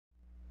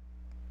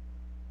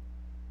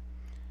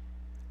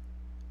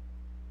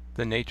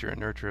The nature and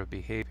nurture of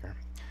behavior.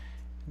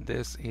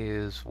 This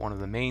is one of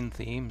the main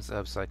themes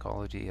of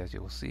psychology, as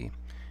you will see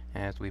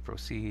as we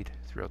proceed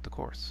throughout the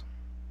course.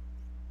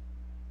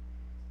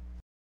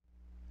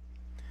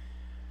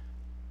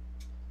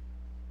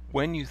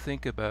 When you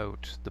think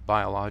about the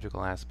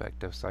biological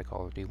aspect of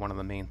psychology, one of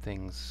the main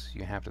things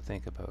you have to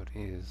think about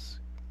is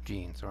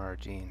genes, or our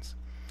genes.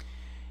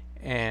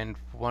 And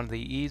one of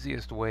the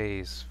easiest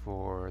ways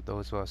for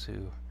those of us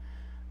who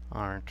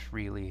aren't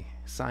really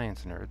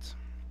science nerds,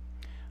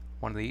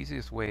 one of the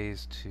easiest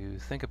ways to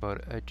think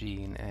about a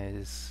gene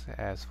is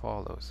as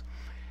follows.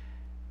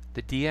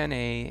 The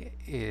DNA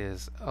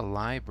is a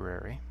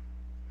library.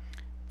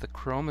 The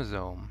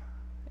chromosome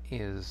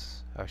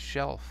is a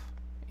shelf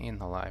in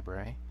the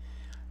library,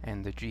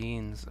 and the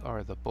genes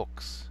are the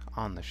books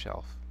on the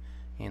shelf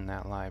in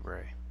that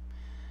library.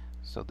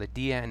 So the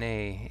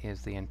DNA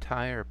is the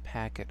entire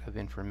packet of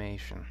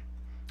information,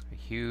 a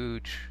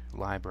huge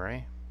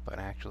library, but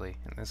actually,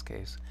 in this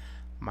case,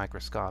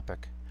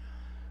 microscopic,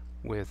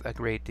 with a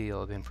great deal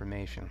of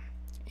information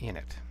in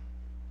it.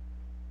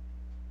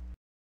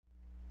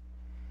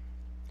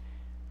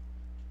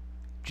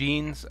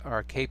 Genes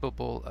are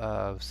capable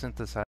of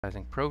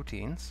synthesizing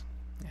proteins,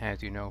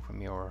 as you know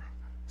from your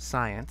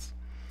science,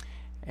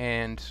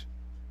 and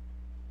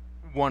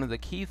one of the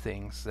key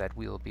things that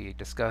we'll be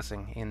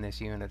discussing in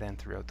this unit and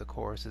throughout the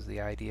course is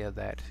the idea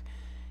that,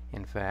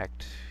 in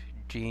fact,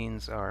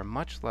 genes are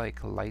much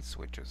like light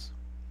switches.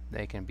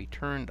 They can be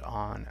turned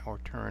on or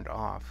turned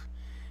off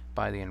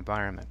by the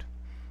environment,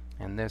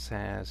 and this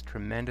has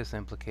tremendous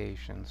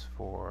implications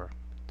for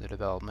the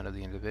development of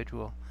the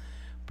individual,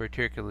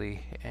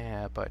 particularly,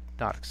 but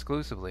not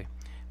exclusively,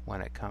 when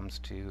it comes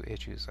to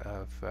issues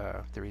of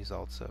the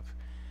results of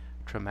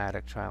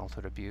traumatic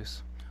childhood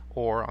abuse,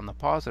 or on the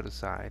positive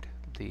side,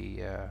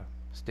 the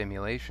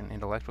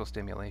intellectual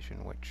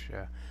stimulation, which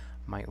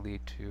might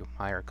lead to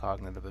higher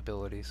cognitive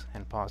abilities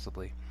and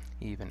possibly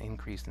even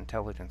increased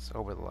intelligence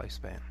over the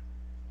lifespan.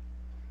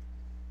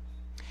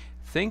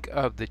 Think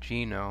of the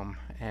genome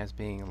as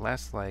being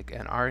less like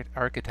an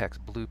architect's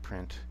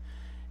blueprint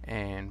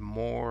and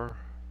more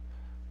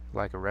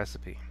like a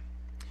recipe.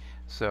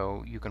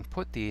 So you can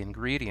put the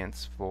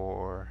ingredients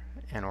for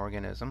an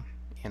organism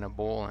in a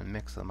bowl and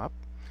mix them up,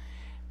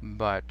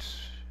 but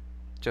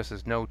just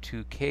as no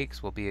two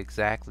cakes will be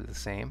exactly the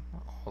same,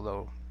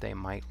 although they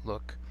might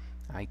look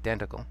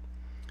identical,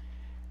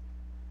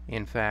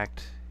 in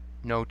fact,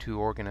 no two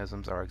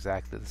organisms are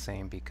exactly the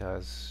same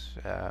because,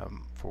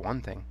 for one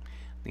thing,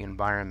 the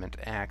environment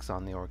acts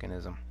on the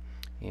organism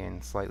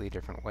in slightly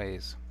different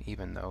ways,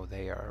 even though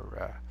they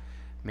are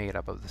made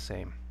up of the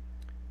same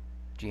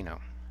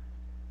genome.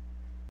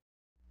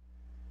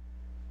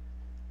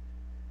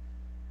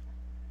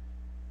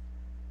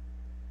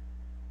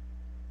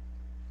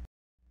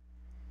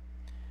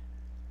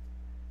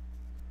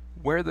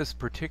 Where this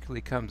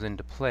particularly comes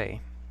into play,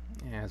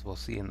 as we'll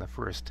see in the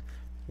first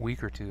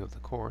week or two of the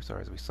course, or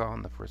as we saw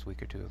in the first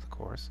week or two of the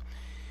course,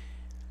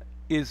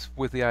 is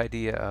with the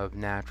idea of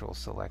natural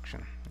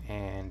selection.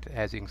 And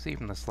as you can see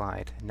from the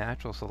slide,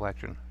 natural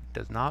selection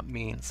does not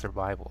mean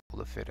survival of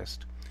the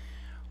fittest.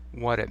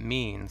 What it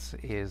means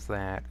is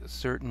that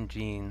certain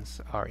genes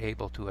are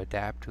able to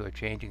adapt to a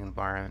changing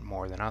environment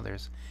more than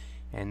others,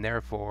 and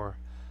therefore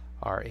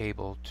are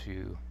able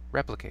to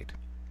replicate.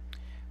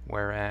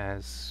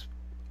 Whereas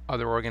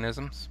other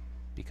organisms,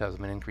 because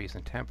of an increase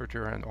in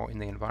temperature in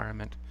the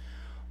environment,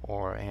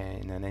 or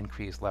in an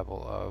increased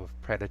level of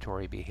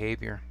predatory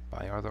behavior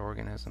by other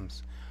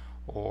organisms,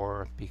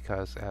 or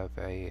because of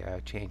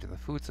a change in the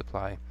food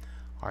supply,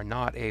 are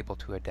not able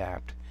to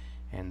adapt,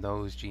 and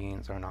those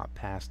genes are not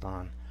passed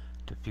on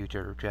to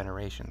future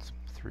generations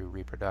through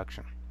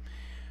reproduction.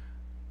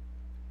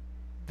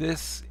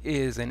 This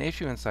is an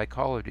issue in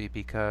psychology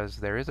because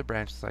there is a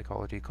branch of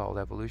psychology called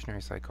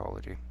evolutionary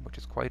psychology, which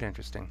is quite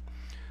interesting,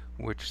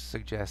 which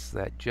suggests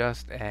that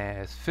just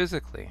as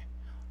physically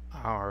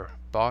our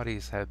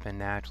bodies have been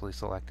naturally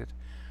selected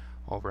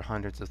over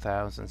hundreds of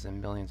thousands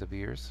and millions of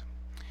years,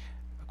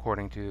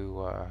 according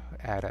to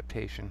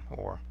adaptation,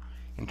 or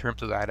in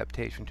terms of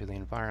adaptation to the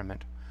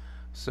environment,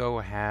 so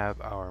have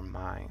our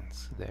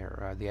minds.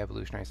 The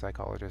evolutionary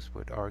psychologists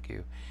would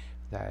argue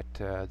that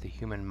the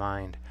human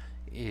mind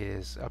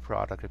is a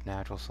product of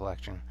natural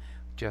selection,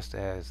 just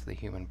as the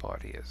human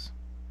body is.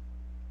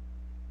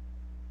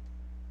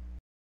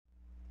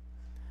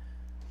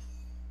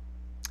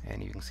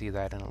 And you can see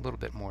that in a little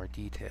bit more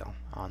detail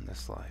on this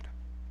slide.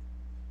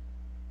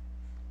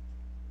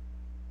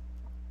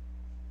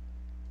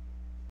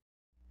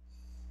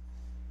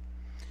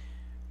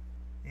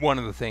 One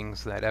of the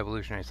things that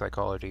evolutionary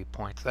psychology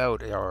points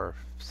out are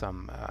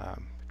some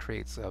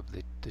traits of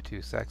the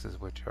two sexes,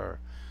 which are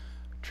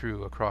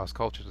true across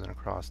cultures and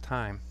across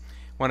time.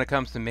 When it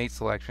comes to mate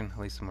selection, at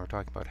least when we're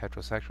talking about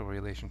heterosexual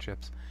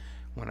relationships,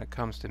 when it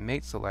comes to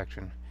mate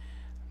selection,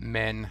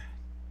 men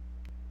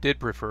did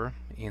prefer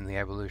in the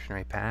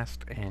evolutionary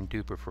past, and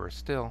do prefer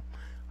still,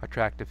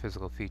 attractive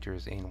physical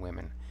features in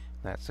women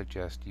that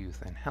suggest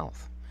youth and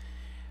health.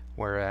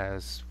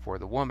 Whereas for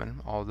the woman,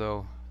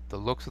 although the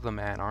looks of the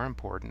man are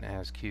important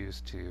as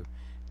cues to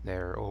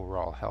their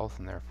overall health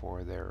and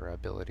therefore their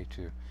ability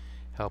to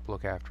help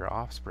look after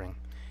offspring.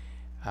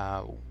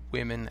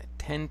 Women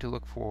tend to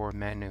look for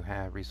men who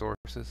have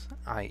resources,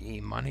 i.e.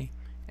 money,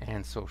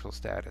 and social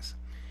status.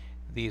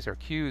 These are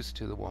cues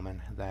to the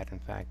woman that in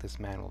fact this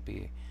man will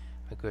be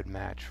a good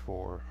match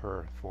for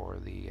her for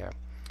the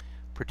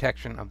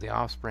protection of the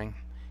offspring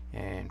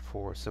and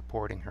for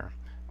supporting her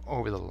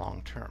over the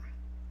long term.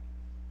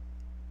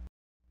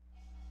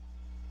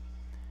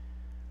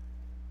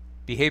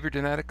 Behavior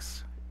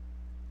genetics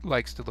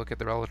likes to look at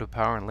the relative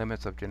power and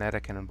limits of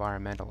genetic and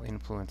environmental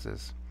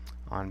influences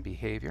on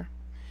behavior.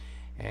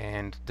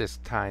 And this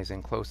ties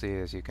in closely,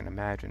 as you can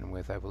imagine,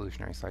 with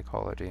evolutionary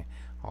psychology,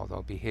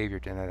 although behavior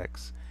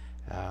genetics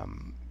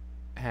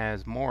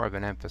has more of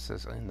an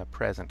emphasis in the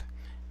present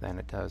than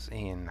it does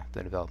in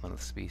the development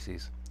of the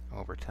species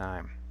over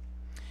time.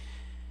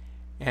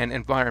 And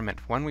environment.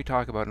 When we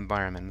talk about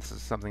environment, this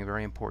is something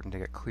very important to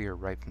get clear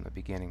right from the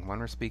beginning. When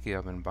we're speaking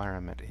of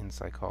environment in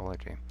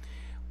psychology,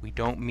 we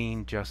don't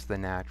mean just the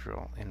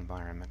natural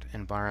environment.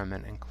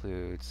 Environment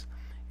includes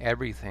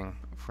everything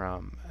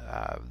from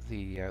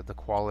the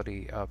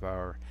quality of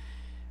our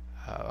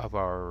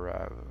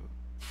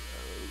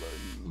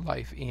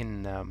life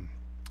in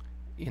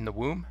the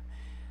womb,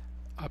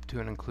 up to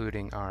and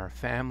including our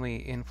family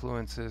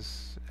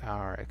influences,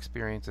 our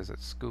experiences at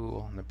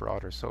school, and the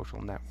broader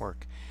social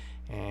network,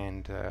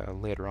 and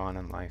later on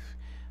in life,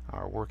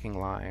 our working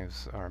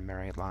lives, our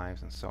married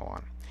lives, and so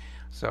on.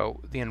 So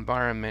the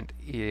environment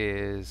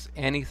is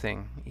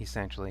anything,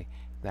 essentially,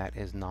 that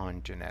is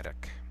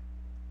non-genetic.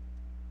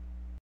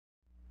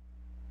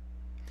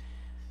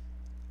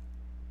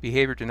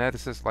 Behavior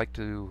geneticists like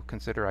to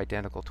consider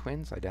identical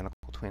twins. Identical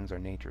twins are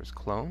nature's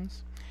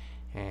clones.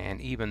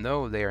 And even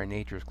though they are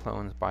nature's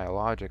clones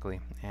biologically,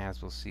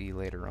 as we'll see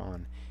later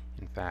on,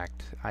 in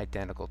fact,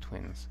 identical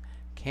twins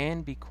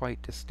can be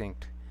quite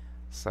distinct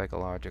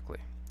psychologically.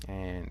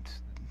 And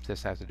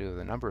this has to do with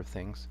a number of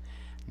things.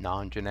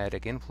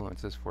 Non-genetic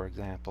influences, for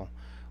example,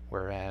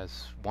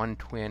 whereas one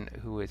twin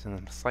who is in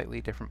a slightly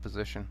different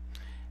position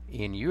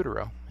in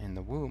utero, in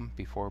the womb,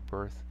 before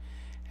birth,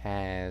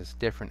 has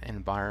different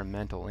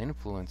environmental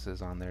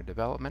influences on their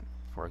development.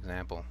 For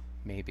example,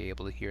 may be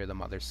able to hear the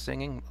mother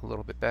singing a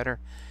little bit better,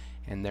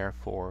 and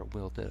therefore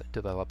will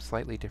develop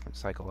slightly different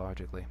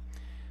psychologically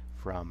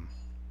from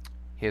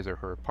his or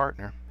her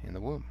partner in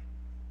the womb.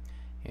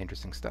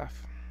 Interesting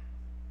stuff.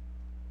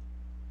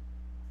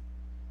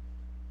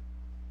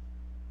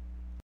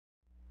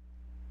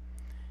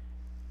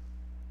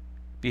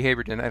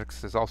 Behavior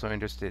genetics is also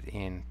interested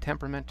in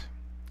temperament,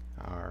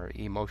 our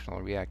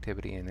emotional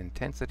reactivity and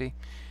intensity.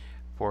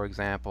 For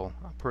example,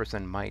 a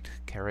person might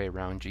carry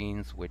around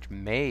genes which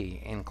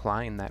may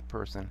incline that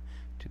person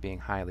to being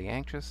highly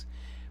anxious,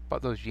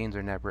 but those genes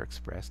are never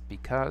expressed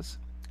because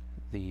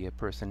the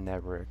person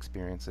never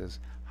experiences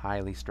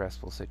highly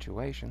stressful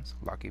situations,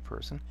 lucky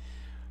person,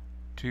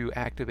 to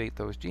activate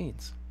those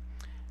genes.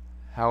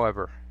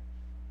 However,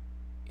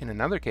 in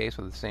another case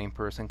with the same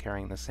person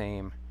carrying the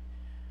same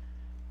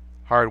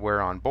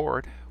hardware on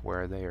board,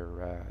 where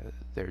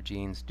their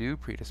genes do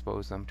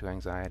predispose them to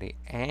anxiety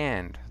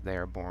and they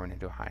are born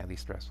into a highly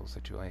stressful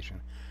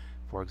situation.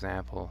 For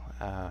example,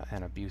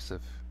 an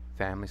abusive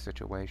family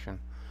situation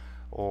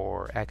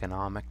or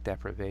economic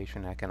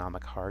deprivation,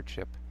 economic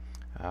hardship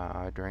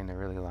during their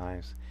early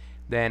lives,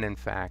 then in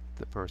fact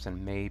the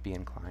person may be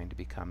inclined to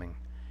becoming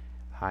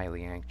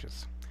highly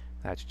anxious.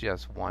 That's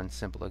just one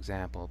simple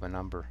example of a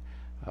number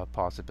of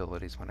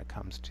possibilities when it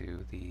comes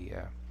to the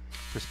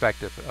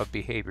perspective of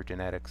behavior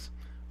genetics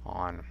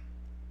on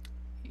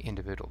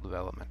individual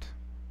development.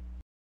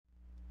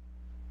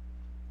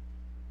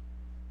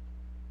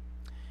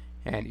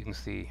 And you can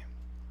see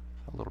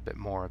a little bit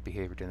more of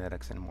behavior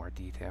genetics in more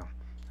detail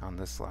on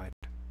this slide.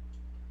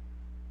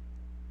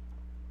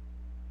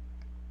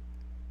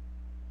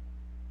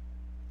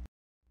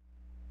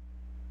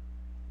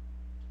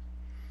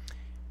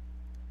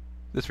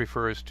 This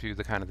refers to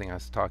the kind of thing I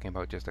was talking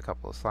about just a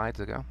couple of slides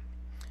ago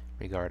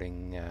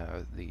regarding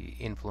the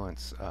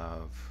influence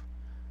of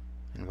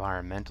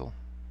environmental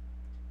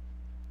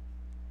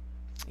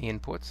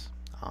inputs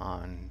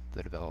on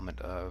the development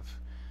of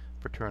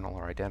fraternal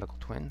or identical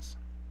twins.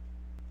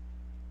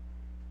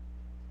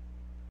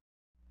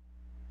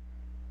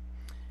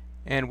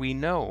 And we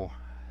know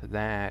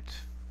that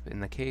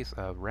in the case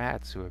of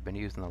rats who have been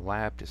used in the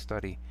lab to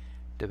study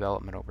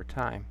development over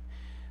time,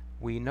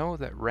 we know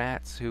that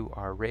rats who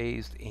are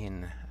raised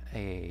in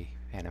an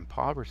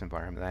impoverished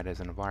environment, that is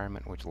an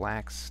environment which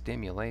lacks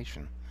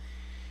stimulation,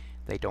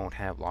 they don't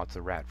have lots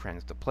of rat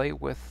friends to play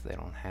with, they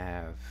don't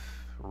have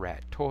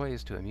rat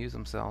toys to amuse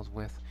themselves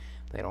with,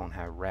 they don't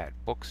have rat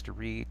books to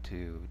read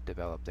to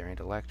develop their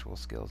intellectual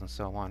skills and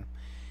so on.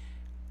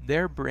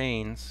 Their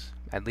brains,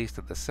 at least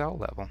at the cell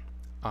level,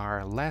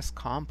 are less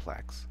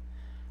complex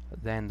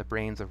than the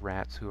brains of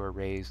rats who are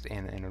raised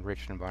in an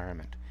enriched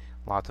environment.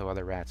 Lots of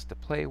other rats to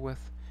play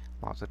with,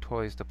 lots of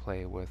toys to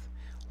play with,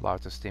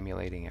 lots of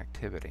stimulating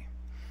activity.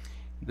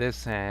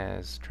 This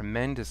has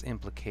tremendous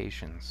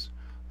implications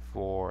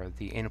for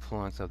the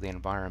influence of the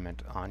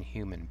environment on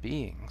human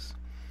beings,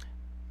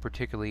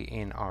 particularly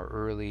in our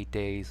early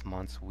days,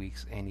 months,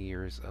 weeks, and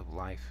years of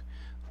life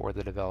for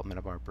the development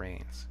of our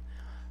brains.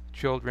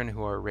 Children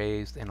who are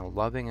raised in a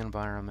loving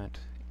environment,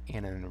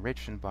 in an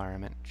enriched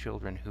environment,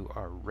 children who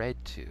are read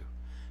to,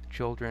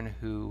 children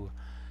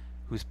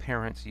whose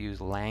parents use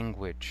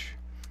language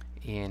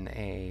in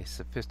a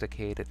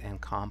sophisticated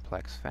and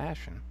complex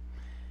fashion,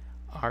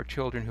 are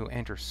children who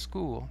enter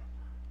school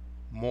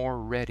more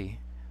ready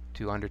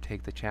to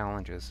undertake the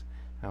challenges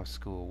of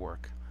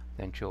schoolwork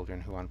than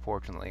children who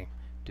unfortunately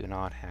do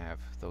not have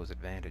those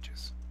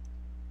advantages.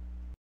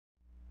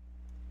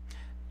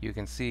 You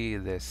can see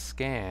this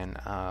scan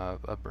of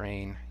a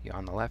brain.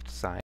 On the left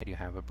side you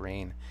have a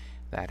brain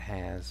that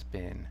has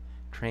been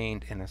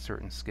trained in a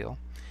certain skill,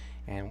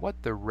 and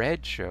what the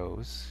red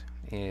shows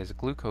is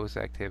glucose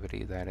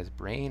activity, that is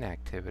brain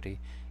activity,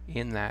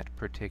 in that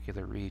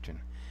particular region.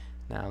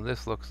 Now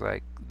this looks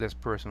like this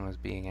person was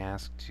being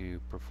asked to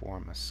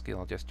perform a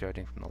skill, just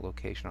judging from the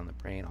location on the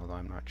brain, although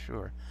I'm not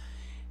sure.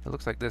 It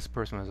looks like this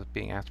person was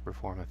being asked to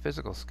perform a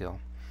physical skill,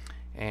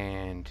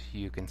 and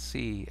you can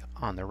see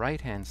on the right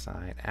hand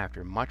side,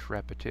 after much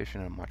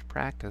repetition and much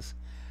practice,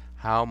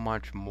 how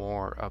much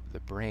more of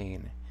the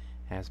brain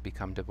has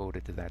become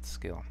devoted to that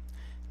skill.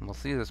 And we'll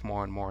see this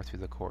more and more through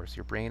the course.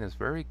 Your brain is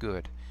very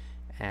good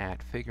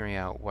at figuring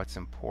out what's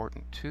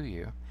important to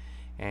you,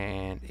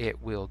 and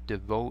it will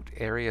devote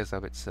areas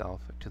of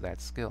itself to that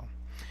skill.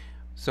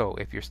 So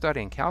if you're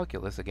studying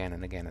calculus again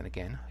and again and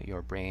again,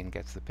 your brain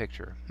gets the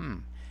picture.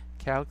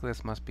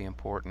 Calculus must be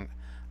important.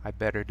 I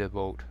better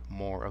devote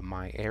more of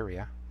my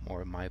area,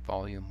 more of my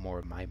volume, more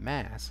of my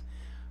mass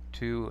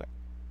to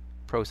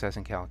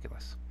processing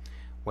calculus.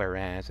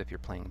 Whereas if you're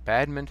playing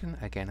badminton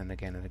again and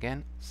again and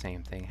again,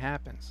 same thing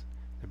happens.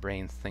 The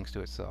brain thinks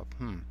to itself,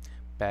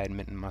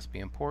 badminton must be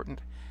important,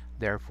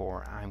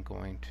 therefore I'm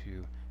going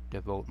to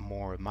devote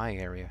more of my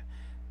area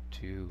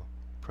to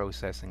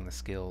processing the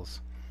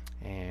skills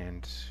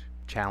and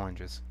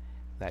challenges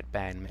that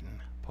badminton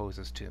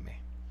poses to me.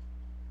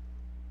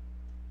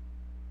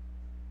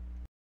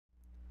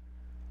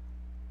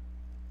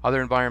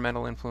 Other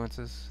environmental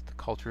influences, the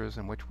cultures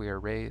in which we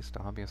are raised,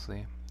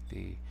 obviously,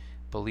 the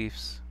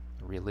beliefs,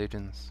 the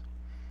religions,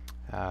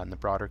 and the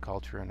broader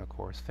culture, and of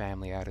course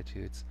family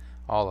attitudes,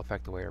 all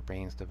affect the way our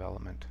brain's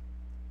development.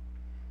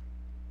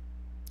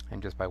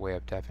 And just by way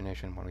of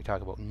definition, when we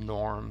talk about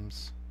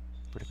norms,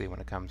 particularly when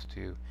it comes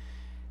to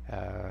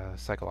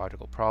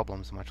psychological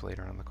problems much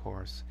later on in the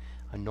course,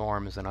 a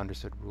norm is an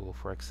understood rule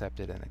for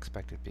accepted and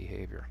expected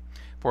behavior.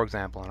 For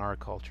example, in our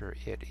culture,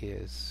 it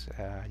is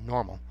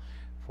normal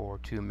for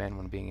two men,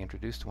 when being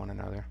introduced to one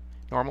another,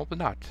 normal but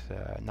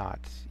not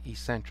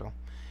essential,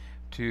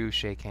 to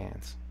shake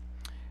hands.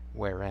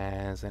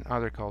 Whereas in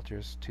other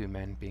cultures, two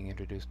men being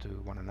introduced to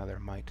one another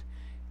might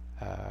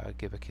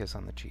give a kiss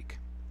on the cheek.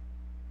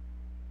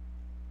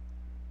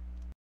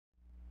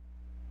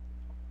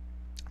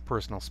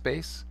 Personal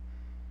space.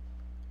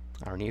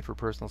 Our need for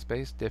personal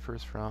space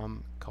differs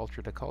from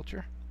culture to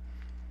culture.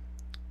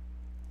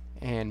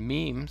 And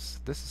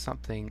memes, this is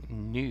something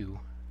new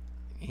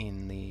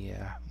in the,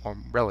 or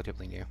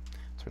relatively new,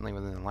 certainly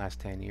within the last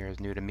 10 years,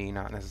 new to me,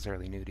 not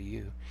necessarily new to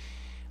you.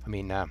 I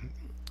mean,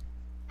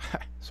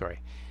 sorry,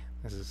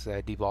 this is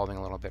devolving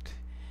a little bit.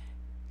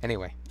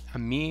 Anyway, a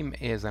meme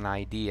is an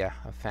idea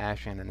of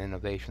fashion and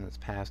innovation that's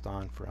passed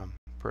on from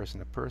person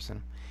to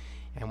person.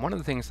 And one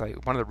of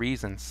the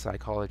reasons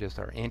psychologists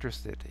are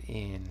interested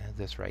in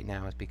this right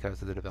now is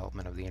because of the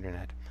development of the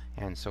internet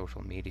and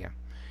social media.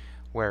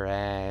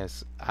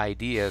 Whereas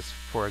ideas,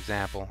 for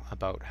example,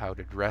 about how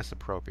to dress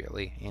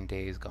appropriately in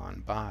days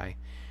gone by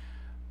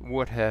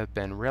would have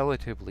been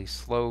relatively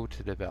slow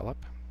to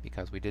develop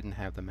because we didn't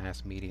have the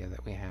mass media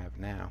that we have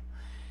now,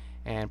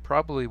 and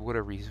probably would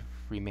have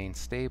remained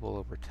stable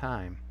over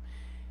time.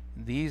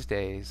 These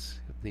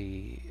days,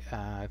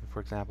 for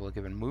example, a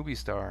given movie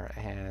star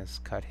has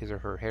cut his or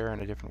her hair in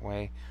a different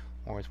way,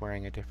 or is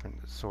wearing a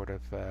different sort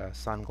of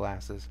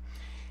sunglasses.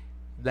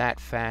 That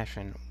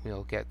fashion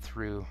will get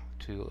through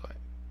to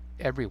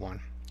everyone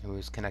who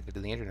is connected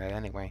to the internet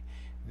anyway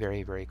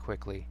very, very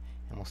quickly,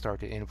 and will start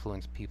to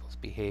influence people's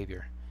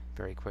behavior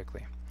very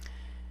quickly.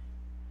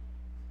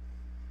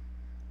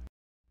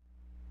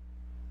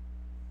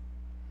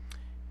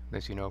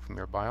 This you know from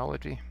your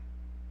biology.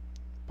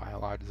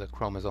 The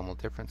chromosomal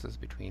differences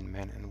between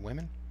men and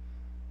women,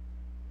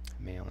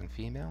 male and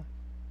female.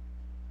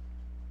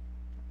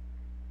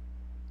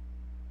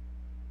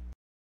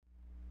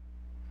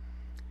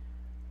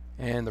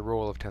 And the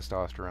role of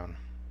testosterone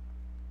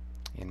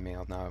in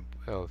male. Now,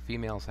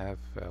 females have,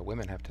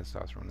 women have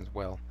testosterone as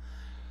well,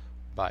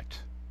 but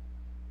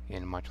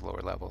in much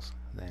lower levels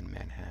than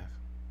men have.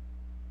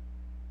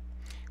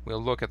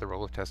 We'll look at the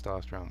role of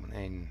testosterone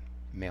in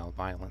male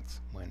violence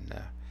when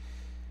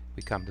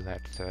we come to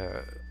that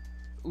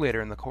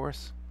later in the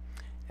course,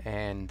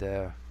 and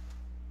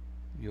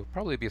you'll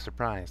probably be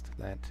surprised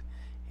that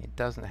it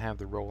doesn't have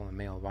the role in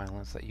male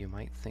violence that you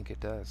might think it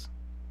does.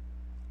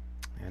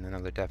 And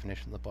another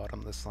definition at the bottom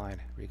of the slide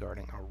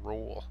regarding a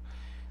role.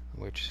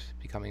 which is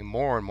becoming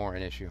more and more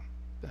an issue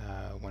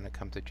when it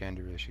comes to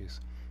gender issues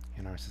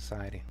in our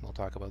society. We'll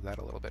talk about that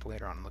a little bit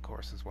later on in the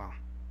course as well.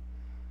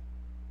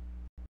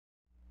 A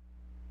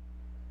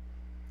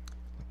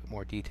little bit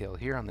more detail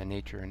here on the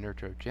nature and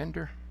nurture of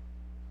gender.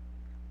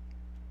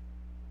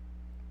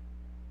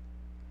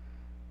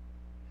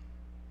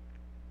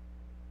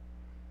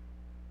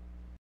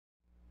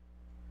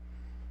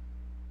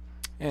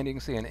 And you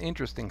can see an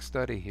interesting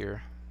study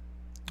here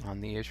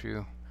on the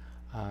issue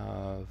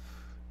of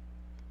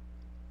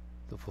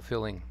the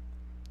fulfilling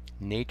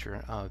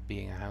nature of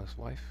being a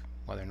housewife,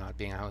 whether or not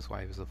being a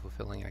housewife is a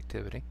fulfilling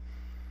activity.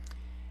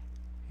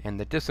 And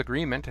the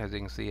disagreement, as you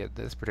can see at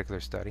this particular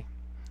study,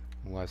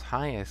 was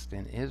highest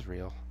in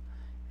Israel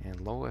and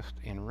lowest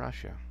in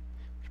Russia,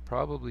 which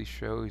probably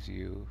shows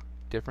you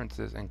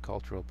differences in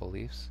cultural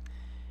beliefs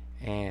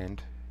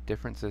and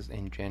differences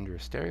in gender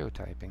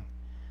stereotyping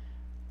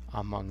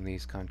among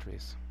these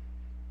countries.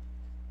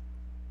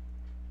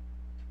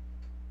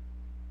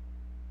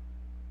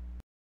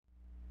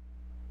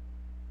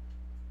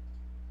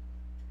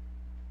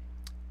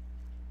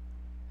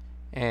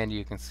 And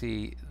you can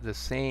see the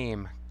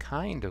same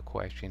kind of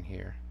question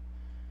here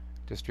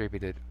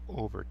distributed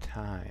over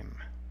time.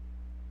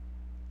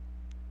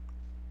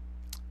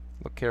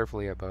 Look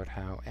carefully about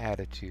how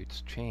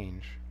attitudes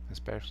change,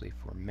 especially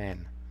for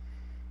men,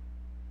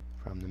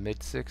 from the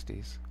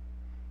mid-60s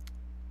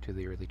to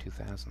the early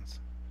 2000s.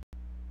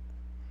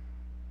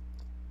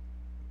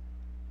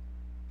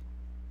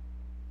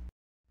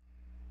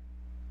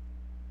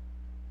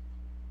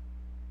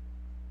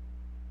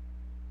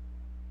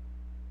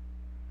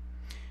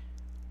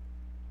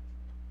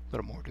 A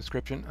little more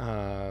description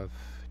of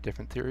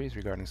different theories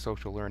regarding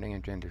social learning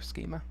and gender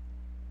schema.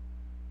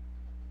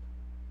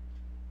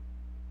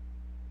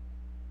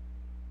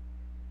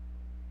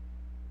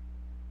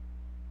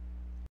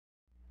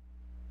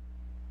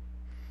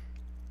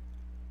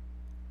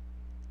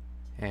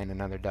 And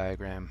another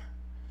diagram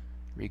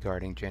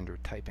regarding gender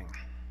typing.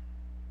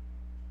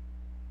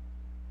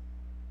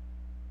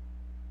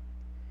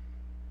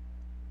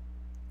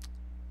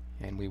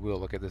 And we will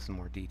look at this in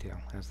more detail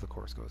as the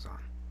course goes on.